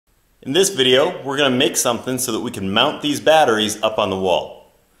In this video, we're going to make something so that we can mount these batteries up on the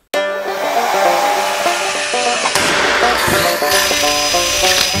wall.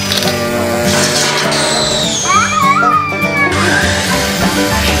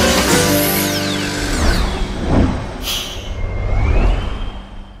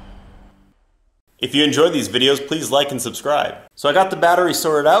 If you enjoy these videos, please like and subscribe. So I got the battery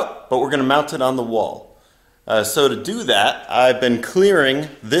sorted out, but we're going to mount it on the wall. So to do that, I've been clearing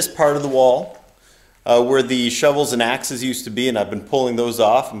this part of the wall where the shovels and axes used to be, and I've been pulling those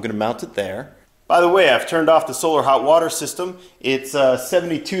off. I'm going to mount it there. By the way, I've turned off the solar hot water system. It's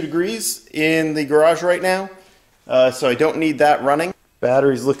 72 degrees in the garage right now, so I don't need that running.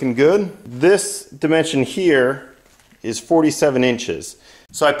 Battery's looking good. This dimension here is 47 inches.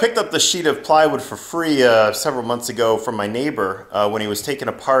 So I picked up the sheet of plywood for free several months ago from my neighbor when he was taking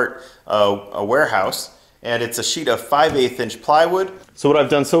apart a warehouse. And it's a sheet of 5/8 inch plywood. So what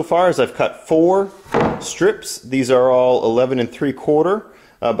I've done so far is I've cut 4 strips. These are all 11 3/4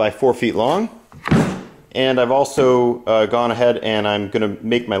 by 4 feet long. And I've also gone ahead and I'm going to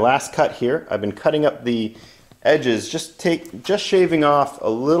make my last cut here. I've been cutting up the edges, just shaving off a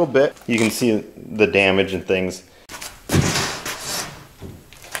little bit. You can see the damage and things.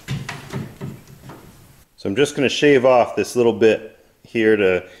 So I'm just going to shave off this little bit here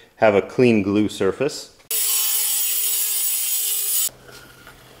to have a clean glue surface.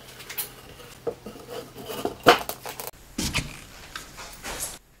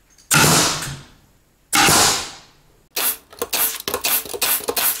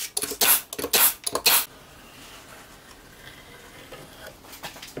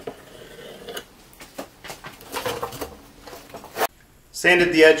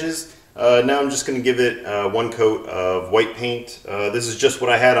 Sanded the edges. Now I'm just going to give it one coat of white paint. This is just what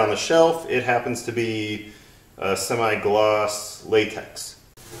I had on the shelf. It happens to be semi-gloss latex.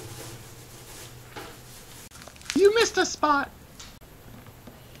 You missed a spot.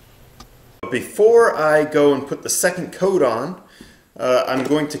 Before I go and put the second coat on, I'm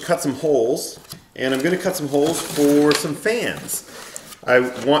going to cut some holes, and I'm going to cut some holes for some fans. I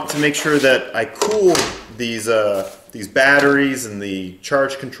want to make sure that I cool these batteries and the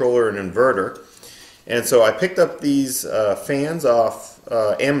charge controller and inverter. And so I picked up these fans off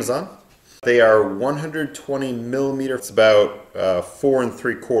Amazon. They are 120 millimeter. It's about 4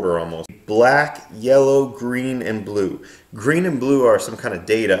 3/4 almost. Black, yellow, green, and blue. Green and blue are some kind of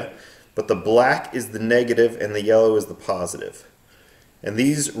data, but the black is the negative and the yellow is the positive. And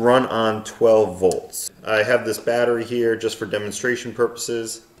these run on 12 volts. I have this battery here just for demonstration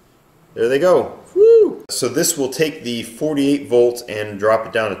purposes. There they go. Woo! So this will take the 48 volts and drop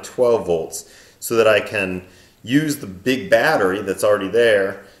it down to 12 volts so that I can use the big battery that's already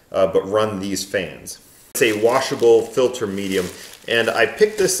there but run these fans. It's a washable filter medium, and I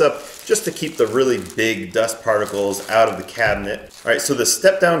picked this up just to keep the really big dust particles out of the cabinet. Alright, so the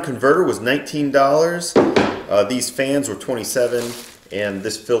step-down converter was $19. These fans were $27, and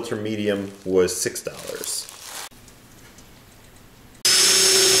this filter medium was $6.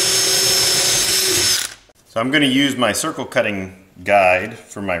 So I'm going to use my circle cutting guide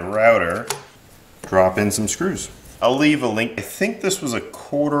for my router. Drop in some screws. I'll leave a link. I think this was a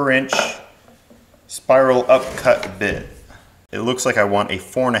 1/4 inch spiral upcut bit. It looks like I want a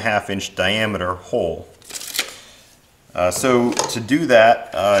 4.5 inch diameter hole. So to do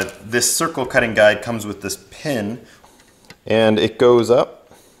that, this circle cutting guide comes with this pin, and it goes up,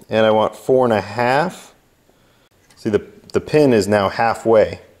 and I want 4.5. See, the pin is now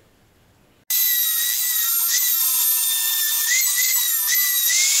halfway.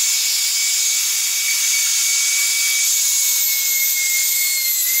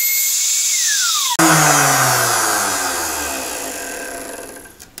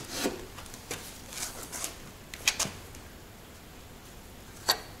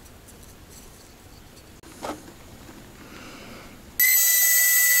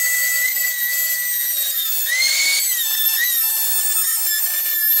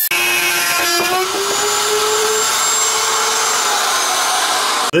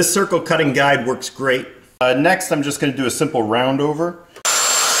 This circle cutting guide works great. Next, I'm just going to do a simple round over.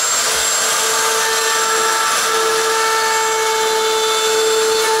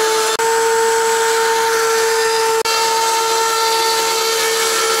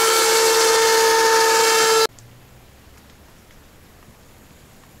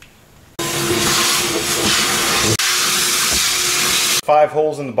 Five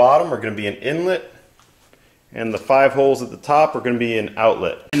holes in the bottom are going to be an inlet, and the 5 holes at the top are going to be an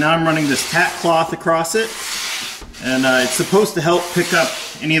outlet. And now I'm running this tack cloth across it, and it's supposed to help pick up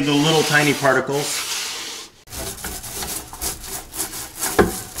any of the little tiny particles.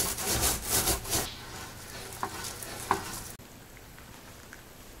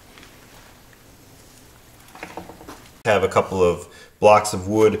 have a couple of blocks of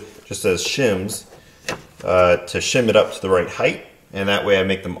wood just as shims to shim it up to the right height, and that way I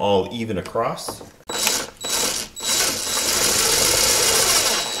make them all even across.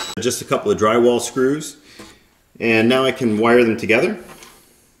 Just a couple of drywall screws, and now I can wire them together.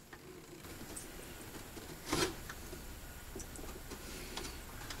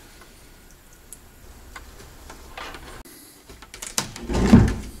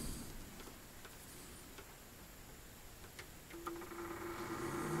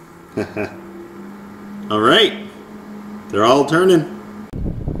 All right, they're all turning.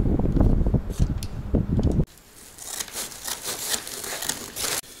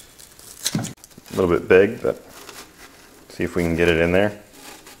 A little bit big, but see if we can get it in there.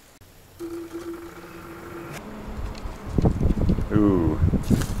 Ooh.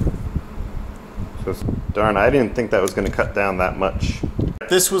 So, darn, I didn't think that was going to cut down that much.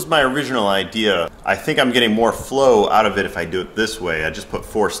 This was my original idea. I think I'm getting more flow out of it if I do it this way. I just put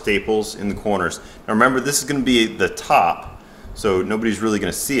 4 staples in the corners. Now remember, this is going to be the top, so nobody's really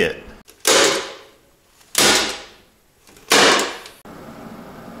going to see it.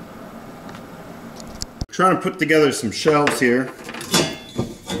 Trying to put together some shelves here,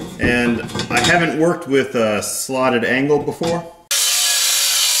 and I haven't worked with a slotted angle before.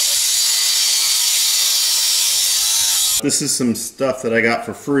 This is some stuff that I got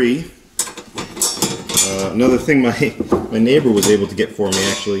for free. Another thing my neighbor was able to get for me,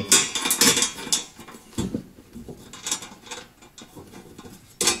 actually.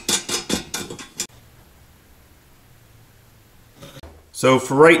 So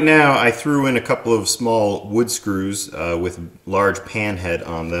for right now, I threw in a couple of small wood screws with large pan head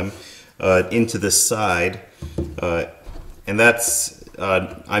on them into this side, and that's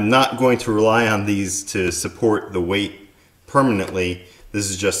I'm not going to rely on these to support the weight permanently. This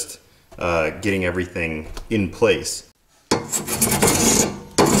is just getting everything in place.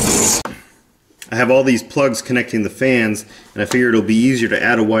 I have all these plugs connecting the fans, and I figured it'll be easier to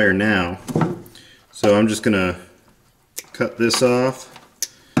add a wire now. So I'm just gonna cut this off.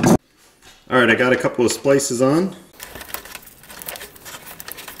 Alright, I got a couple of splices on.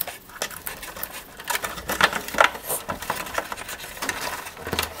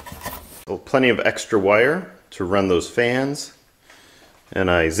 So plenty of extra wire to run those fans. And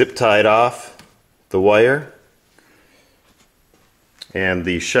I zip tied off the wire. And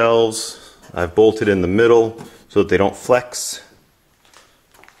the shelves I've bolted in the middle so that they don't flex.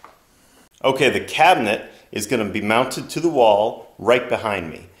 Okay, the cabinet is going to be mounted to the wall right behind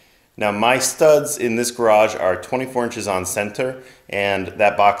me. Now my studs in this garage are 24 inches on center, and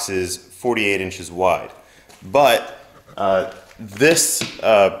that box is 48 inches wide. But this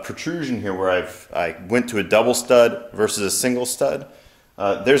protrusion here where I went to a double stud versus a single stud,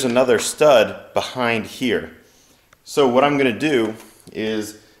 there's another stud behind here. So what I'm going to do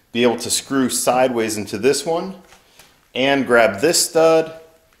is be able to screw sideways into this one and grab this stud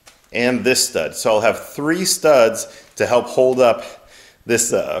and this stud. So I'll have 3 studs to help hold up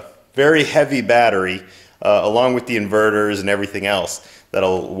this very heavy battery along with the inverters and everything else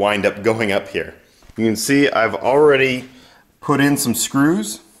that'll wind up going up here. You can see I've already put in some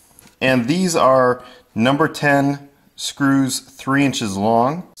screws, and these are number 10 screws 3 inches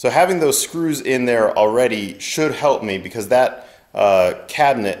long. So having those screws in there already should help me, because that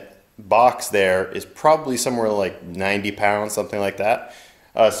cabinet box there is probably somewhere like 90 pounds, something like that.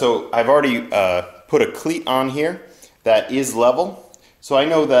 So I've already put a cleat on here that is level. So I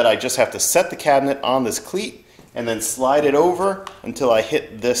know that I just have to set the cabinet on this cleat and then slide it over until I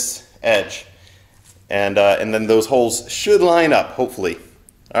hit this edge. And then those holes should line up, hopefully.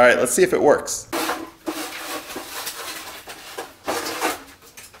 All right, let's see if it works.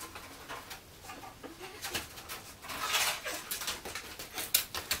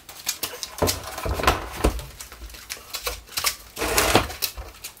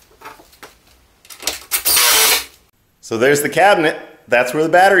 So there's the cabinet. That's where the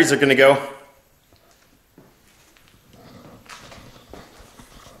batteries are going to go.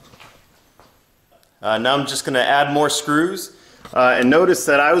 Now I'm just going to add more screws. And notice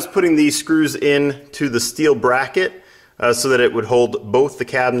that I was putting these screws in to the steel bracket so that it would hold both the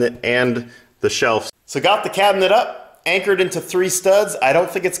cabinet and the shelf. So got the cabinet up, anchored into 3 studs. I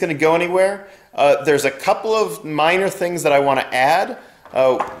don't think it's going to go anywhere. There's a couple of minor things that I want to add.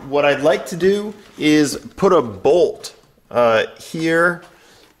 What I'd like to do is put a bolt here,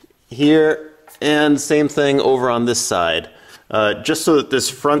 here, and same thing over on this side, just so that this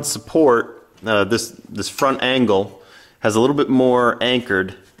front support, this front angle, has a little bit more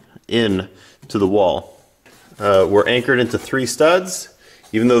anchored in to the wall. We're anchored into 3 studs,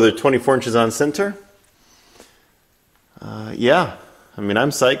 even though they're 24 inches on center. yeah, I mean, I'm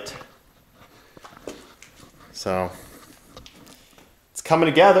psyched. So it's coming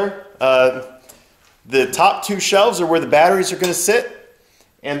together. The top two shelves are where the batteries are going to sit,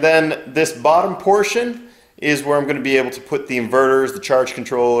 and then this bottom portion is where I'm going to be able to put the inverters, the charge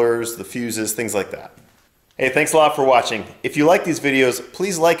controllers, the fuses, things like that. Hey, thanks a lot for watching. If you like these videos,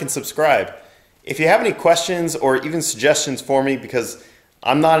 please like and subscribe. If you have any questions or even suggestions for me, because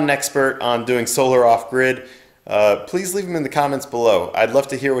I'm not an expert on doing solar off-grid, please leave them in the comments below. I'd love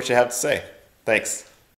to hear what you have to say. Thanks.